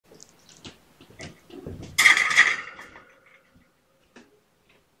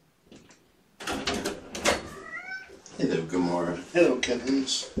Hello, Gamora. Hello,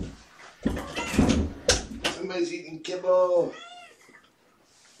 Kittens. Somebody's eating kibble.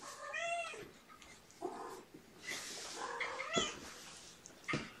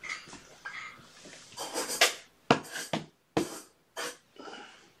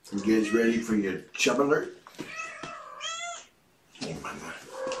 You guys ready for your chub alert? Hey, Mama.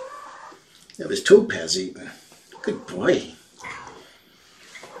 That was Topaz eating. Good boy.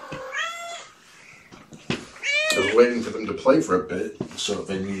 I was waiting for them to play for a bit, so if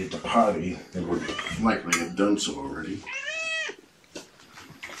they needed to potty, they would likely have done so already.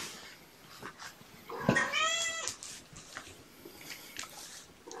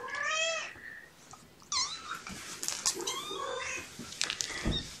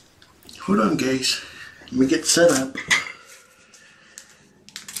 Hold on, guys. Let me get set up.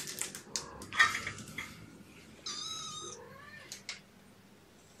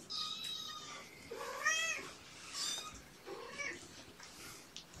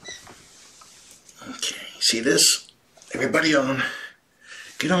 Okay, see this? Everybody on.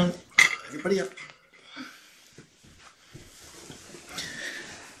 Get on. Everybody up.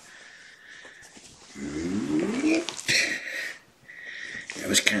 That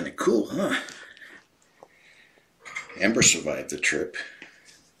was kind of cool, huh? Amber survived the trip.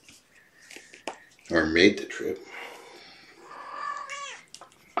 Or made the trip.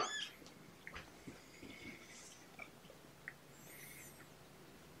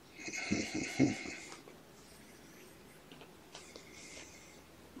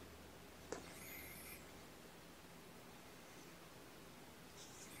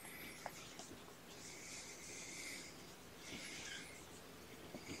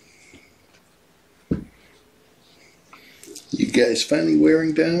 You guys finally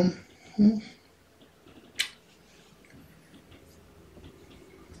wearing down? Hmm?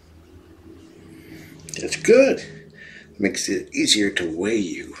 That's good. Makes it easier to weigh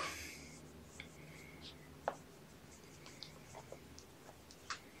you.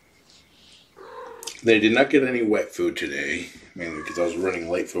 They did not get any wet food today, mainly because I was running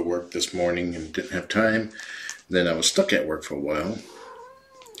late for work this morning and didn't have time. Then I was stuck at work for a while.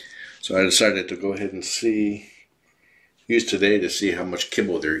 So I decided to go ahead and use today to see how much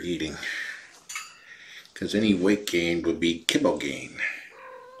kibble they're eating. Because any weight gain would be kibble gain.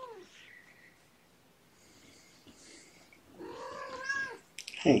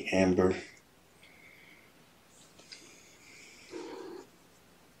 Hey, Amber.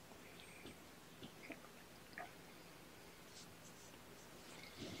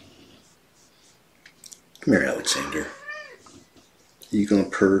 Come here, Alexander. Are you gonna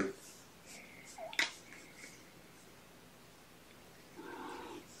purr?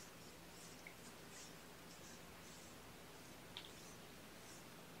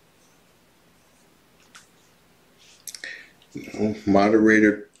 No,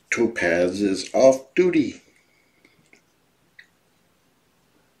 moderator Topaz is off duty.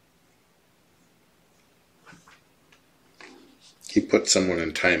 He put someone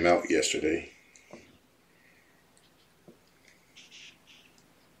in timeout yesterday.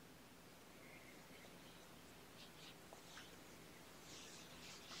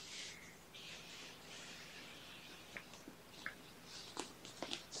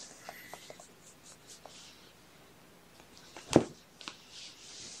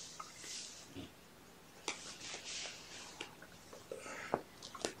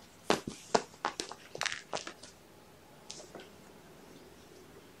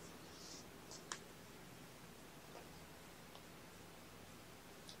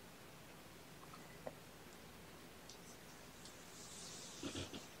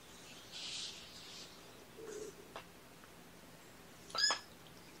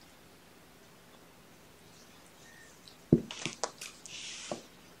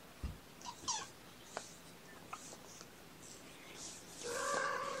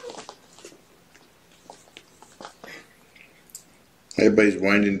 Everybody's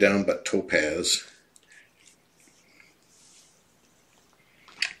winding down but Topaz.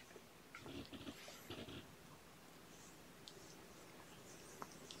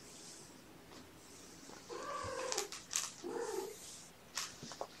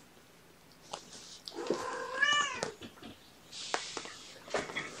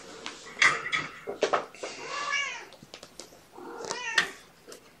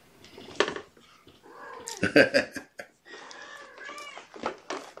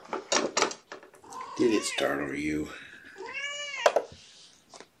 Did it startle you?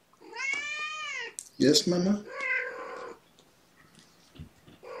 Yes, Mama?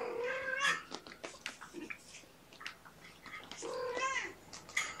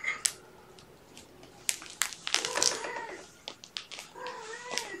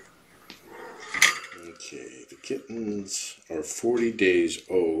 40 days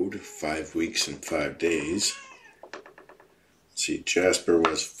old, 5 weeks and 5 days. Let's see, Jasper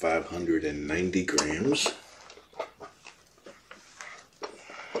was 590 grams.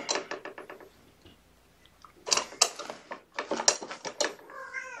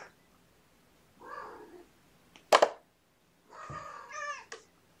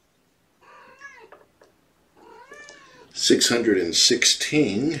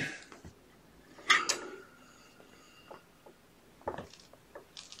 $616.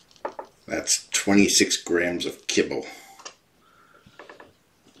 That's 26 grams of kibble.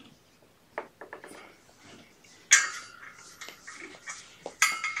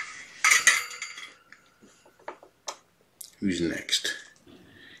 Who's next?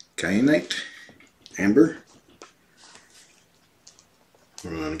 Kyanite? Amber?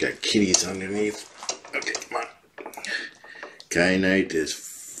 I got kitties underneath. Okay, come on. Kyanite is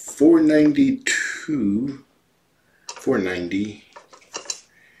 492, 490,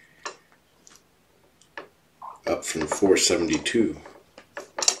 up from 472.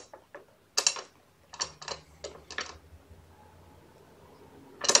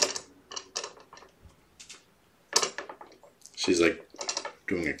 She's like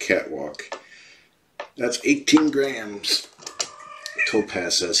doing a catwalk. That's 18 grams.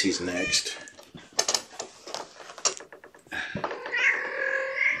 Topaz says he's next.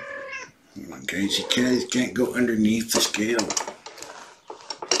 Come on, guys, you guys can't go underneath the scale.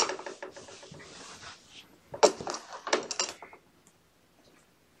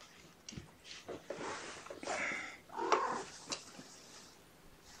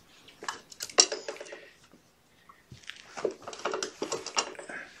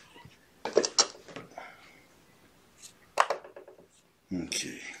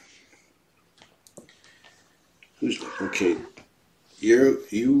 Okay. Okay?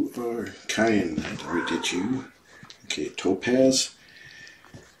 You are Kyanite, or did you? Okay, Topaz.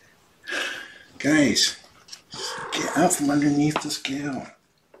 Guys, get out from underneath the scale.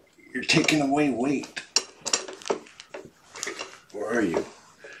 You're taking away weight. Where are you?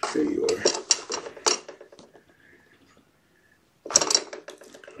 There you are.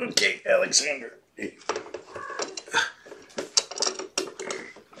 Okay, Alexander. Hey.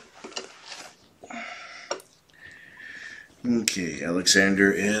 Okay,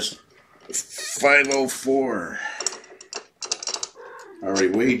 Alexander is 504. I already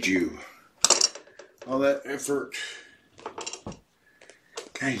weighed you. All that effort.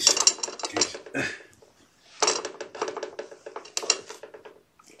 Guys.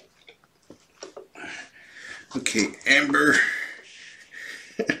 Okay, Amber.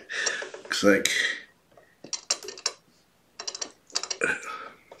 Looks like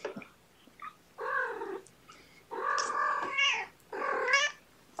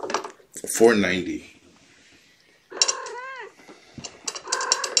 490.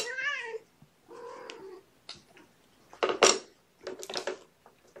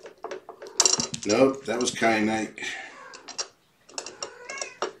 Nope, that was Kyanite.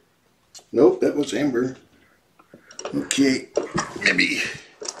 Nope, that was Amber. Okay, maybe.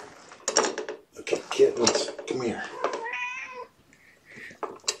 Okay, Kittens, come here.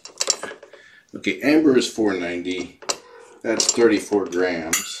 Okay, Amber is 490. That's 34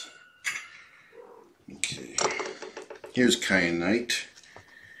 grams. Okay, here's Kyanite.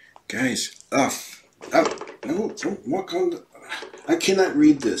 Guys, up. No, don't walk on the... I cannot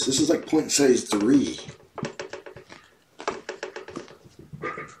read this. This is like point size 3.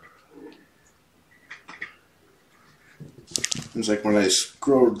 It's like when I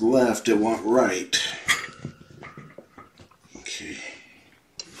scrolled left, it went right. Okay.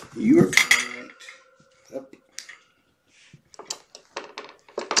 You are Kyanite. Up.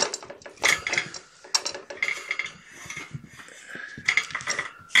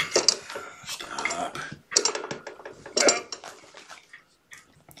 Stop. Up.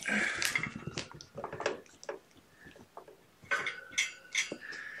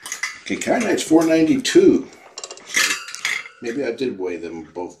 Okay, Kyanite's 492. Maybe I did weigh them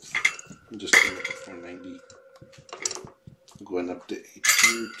both. I'm just going up to 490. I'm going up to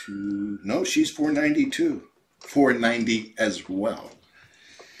 82 to... No, she's 492. 490 as well.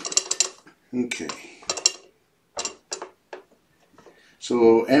 Okay.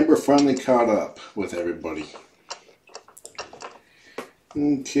 So Amber finally caught up with everybody.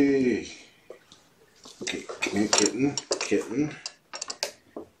 Okay. Okay, come here, kitten. Kitten.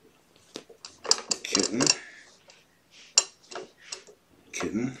 Kitten.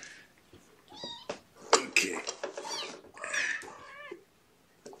 Kitten. Okay.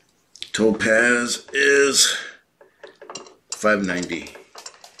 Topaz is 590.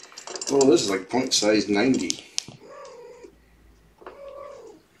 Oh, this is like point size 90.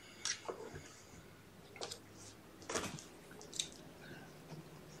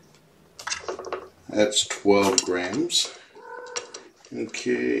 That's 12 grams.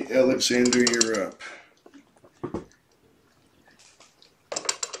 Okay, Alexander, you're up.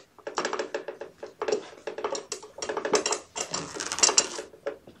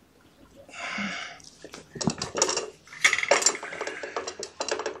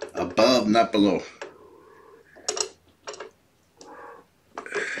 Above, not below.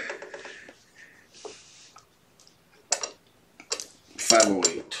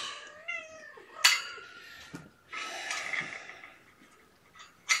 $5.08.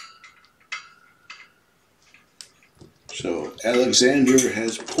 So Alexander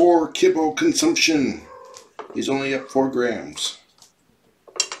has poor kibble consumption. He's only up 4 grams.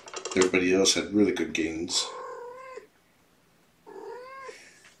 Everybody else had really good gains.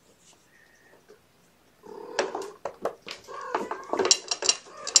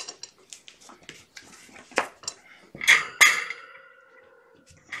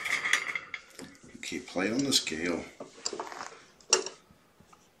 Okay, play on the scale.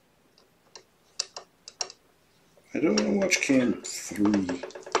 I don't want to watch cam 3.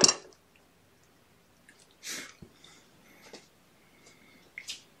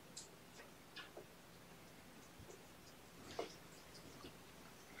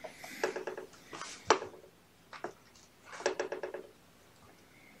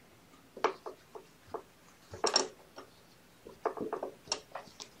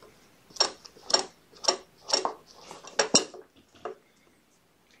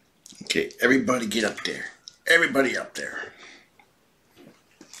 Okay, everybody get up there. Everybody up there.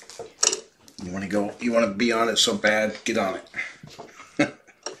 You want to go? You want to be on it so bad? Get on it.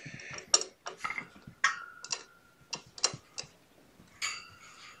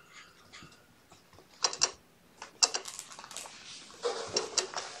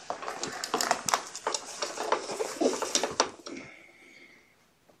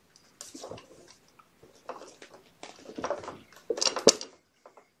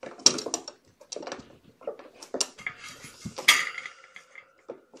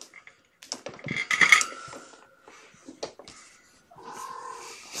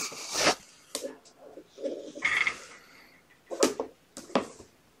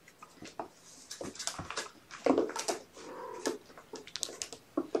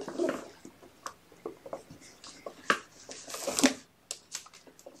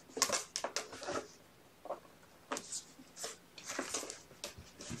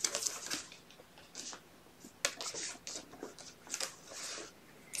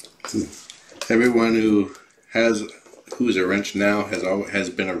 Everyone who's a wrench now has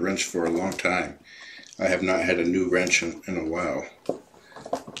been a wrench for a long time. I have not had a new wrench in a while.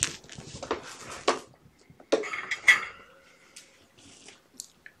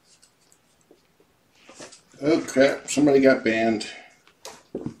 Oh crap, somebody got banned.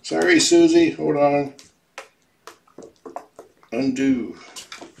 Sorry, Susie, hold on. Undo.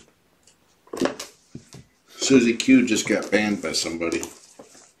 Susie Q just got banned by somebody.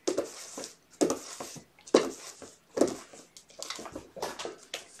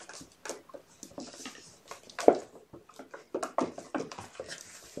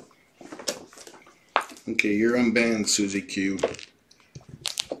 Okay, you're unbanned, Susie Q.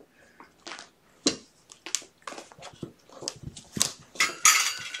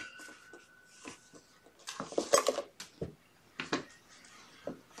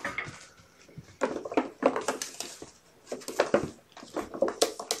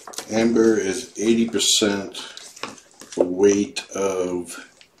 Amber is 80% the weight of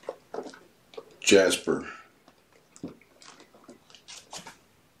Jasper.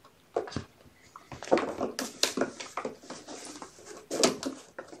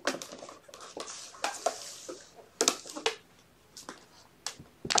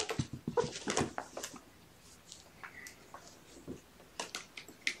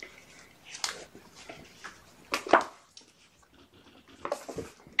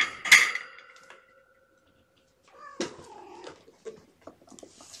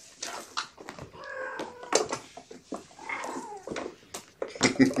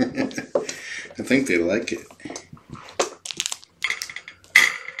 I think they like it.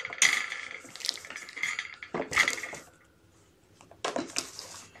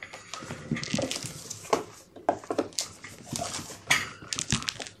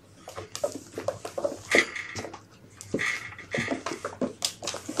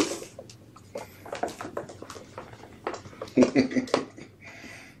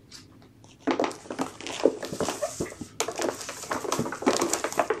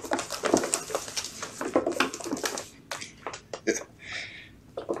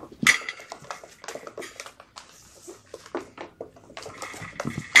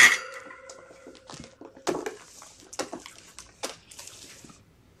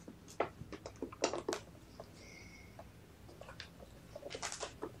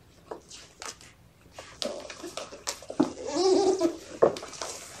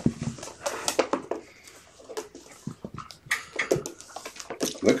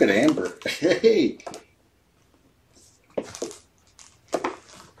 Look at Amber. Hey!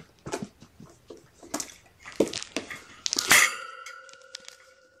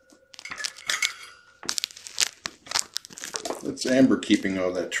 It's Amber keeping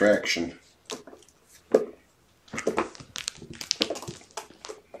all that traction.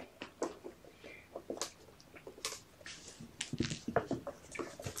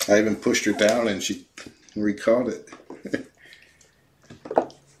 I even pushed her down and she re-caught it.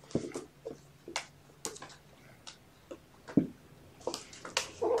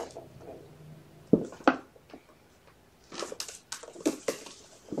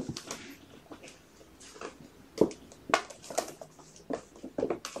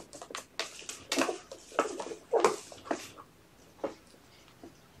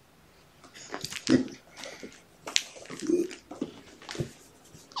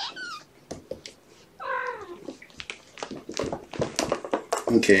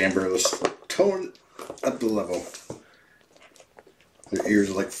 Okay, Amber, let's tone up the level. Her ears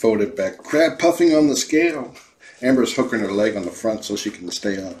are like folded back. Crab puffing on the scale. Amber's hooking her leg on the front so she can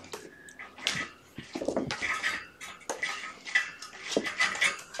stay on.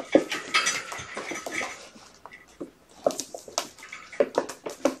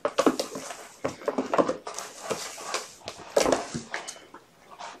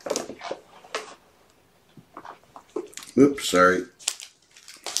 Oops, sorry.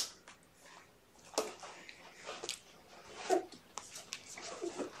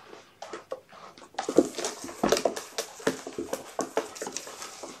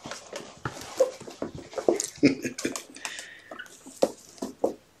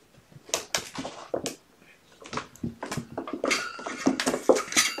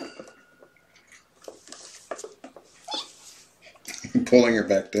 Pulling her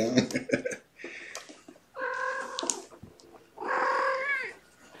back down.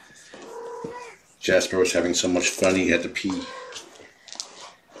 Jasper was having so much fun he had to pee.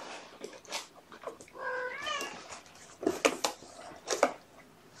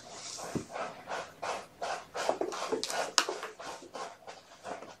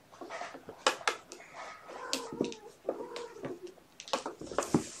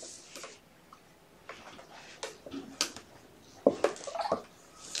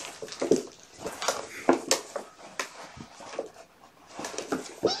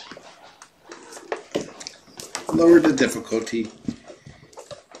 Lower the difficulty.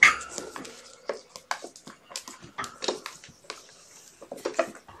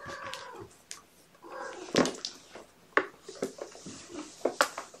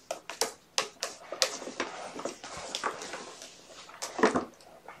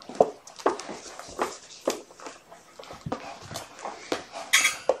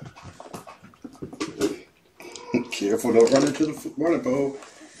 Careful, don't run into the water bowl.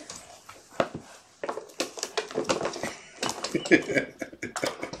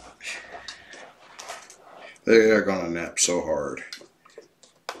 They're gonna nap so hard.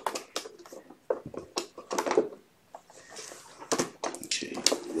 Okay,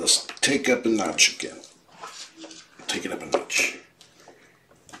 let's take up a notch again. Take it up a notch.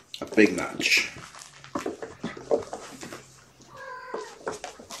 A big notch.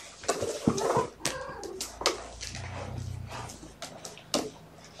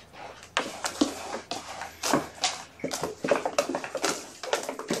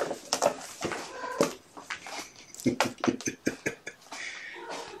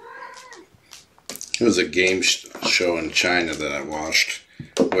 It was a game show in China that I watched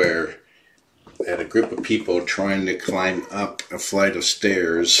where they had a group of people trying to climb up a flight of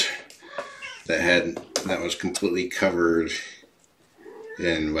stairs that was completely covered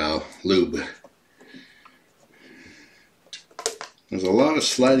in, well, lube. There's a lot of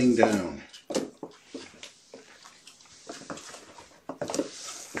sliding down.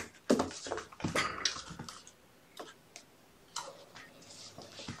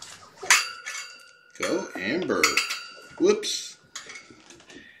 Go, Amber. Whoops.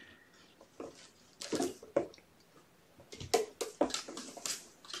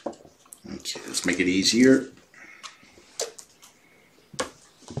 Okay, let's make it easier.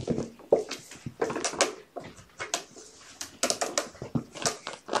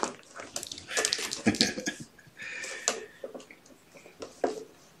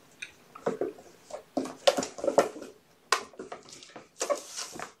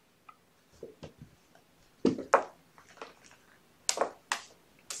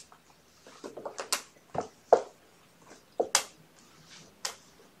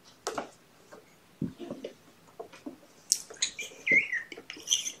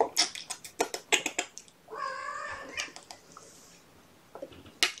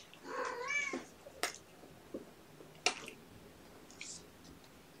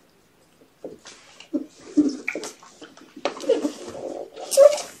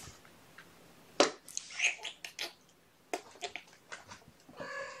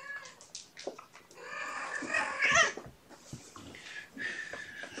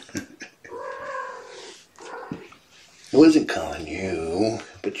 I wasn't calling you,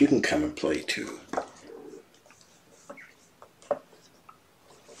 but you can come and play too.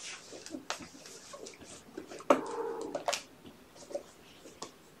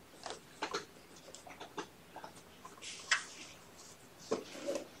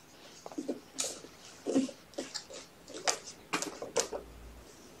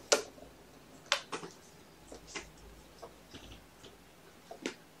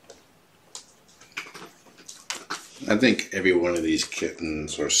 I think every one of these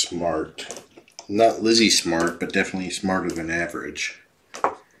kittens are smart. Not Lizzie smart, but definitely smarter than average.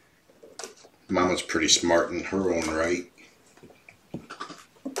 Mama's pretty smart in her own right.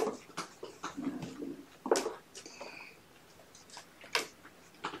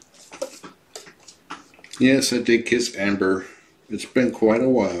 Yes, I did kiss Amber. It's been quite a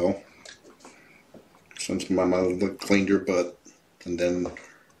while since Mama cleaned her butt, and then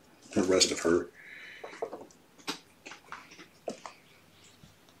the rest of her.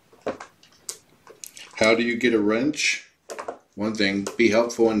 How do you get a wrench? One thing, be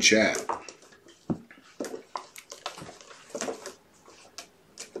helpful in chat.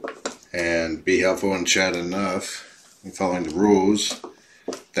 And be helpful in chat enough in following the rules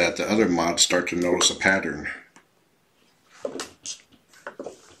that the other mods start to notice a pattern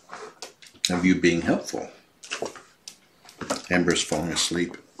of you being helpful. Amber's falling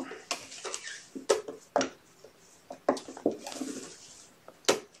asleep.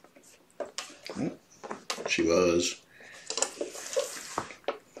 She was.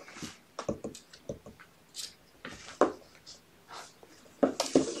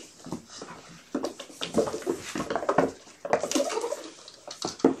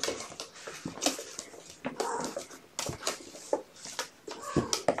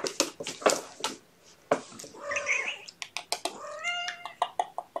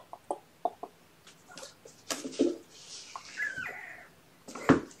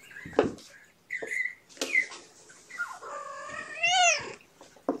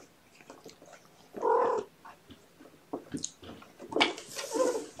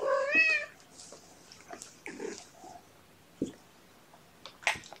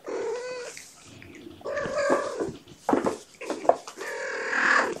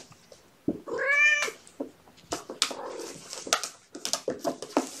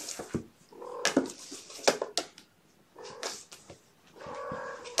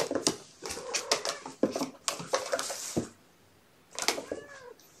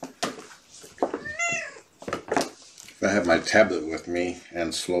 If I have my tablet with me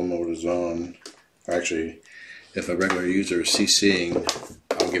and slow mode is on, or actually, if a regular user is CCing,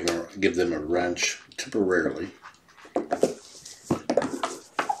 I'll give them a wrench temporarily.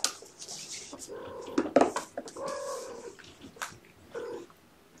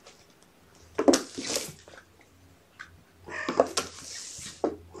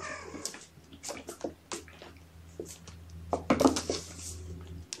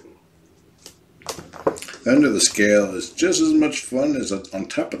 Under the scale is just as much fun as on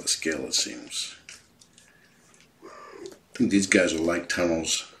top of the scale, it seems. I think these guys are like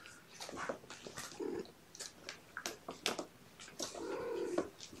tunnels.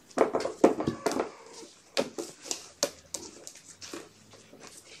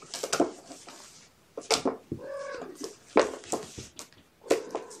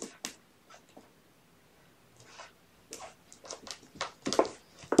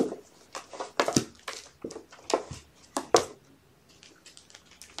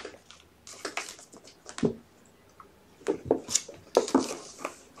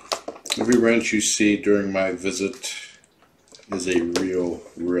 Every wrench you see during my visit is a real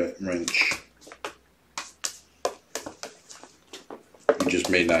wrench. You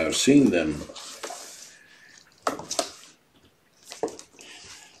just may not have seen them.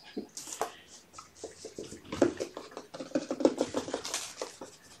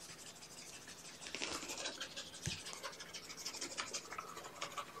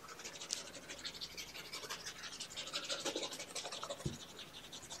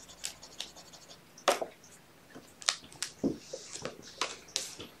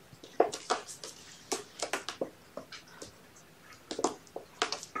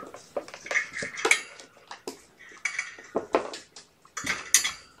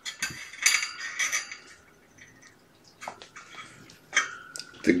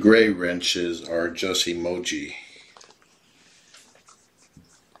 The gray wrenches are just emoji.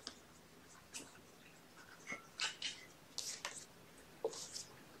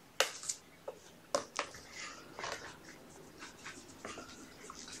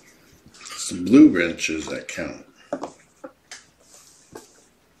 It's the blue wrenches that count.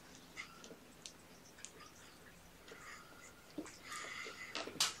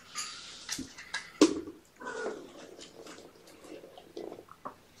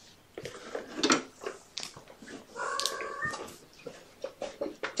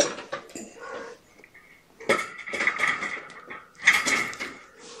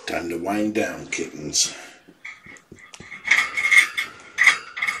 wind down, kittens.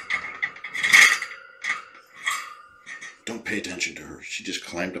 Don't pay attention to her. She just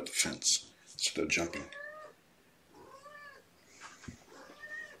climbed up the fence instead of jumping.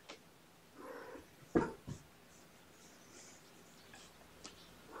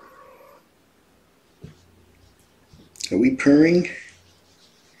 Are we purring?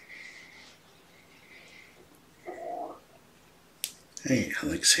 Hey,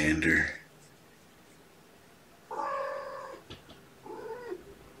 Alexander.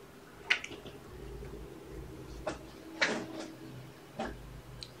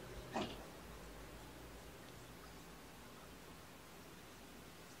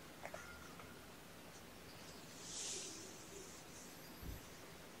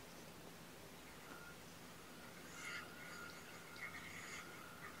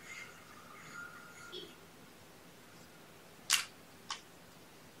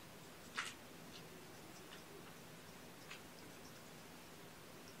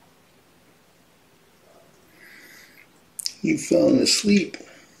 You've fallen asleep.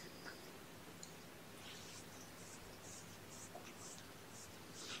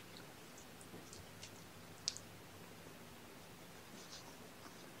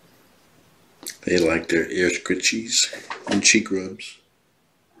 They like their ear scritchies and cheek rubs.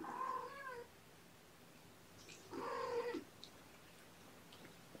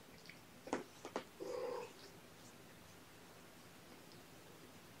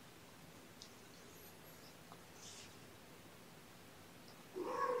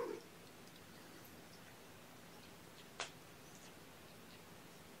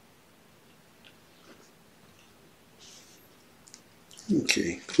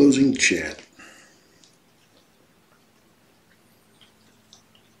 Okay, closing chat.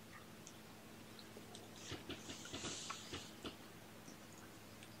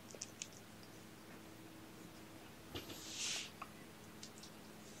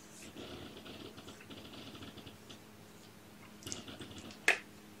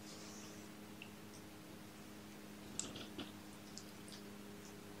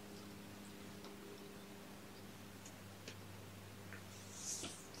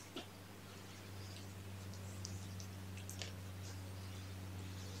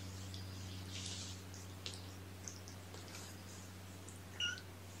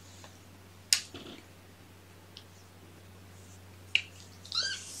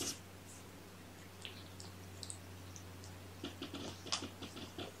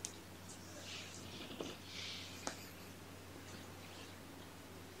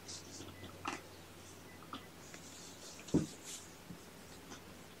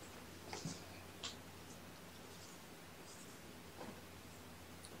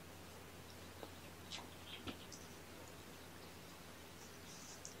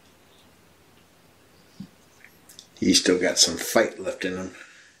 He's still got some fight left in him.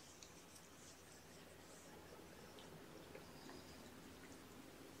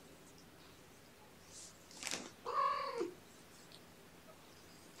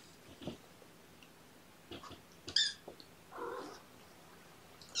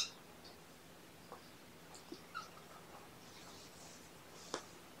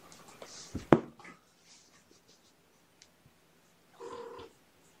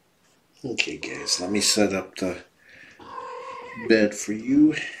 Okay guys, let me set up the bed for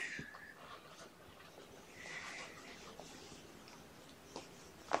you.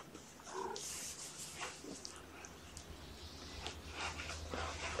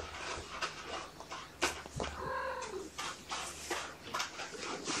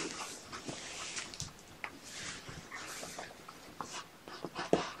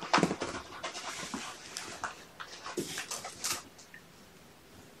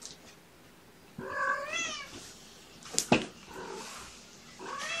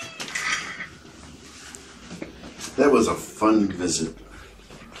 That was a fun visit.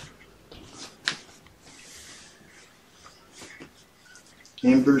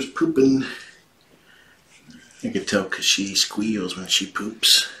 Amber's pooping. I could tell because she squeals when she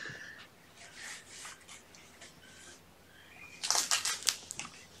poops.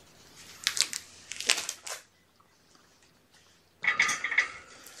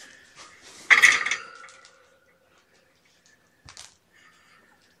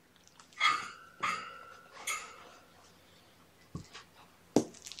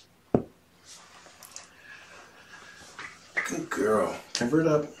 Good girl. Cover it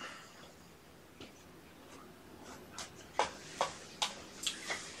up.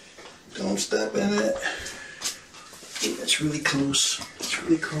 Don't step in it. Hey, that's really close. It's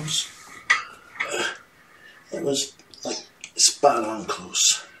really close. That was like spot on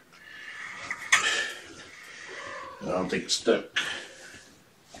close. I don't think it's stuck.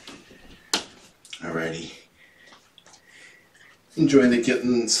 Alrighty. Enjoy the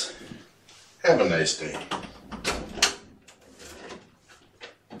kittens. Have a nice day.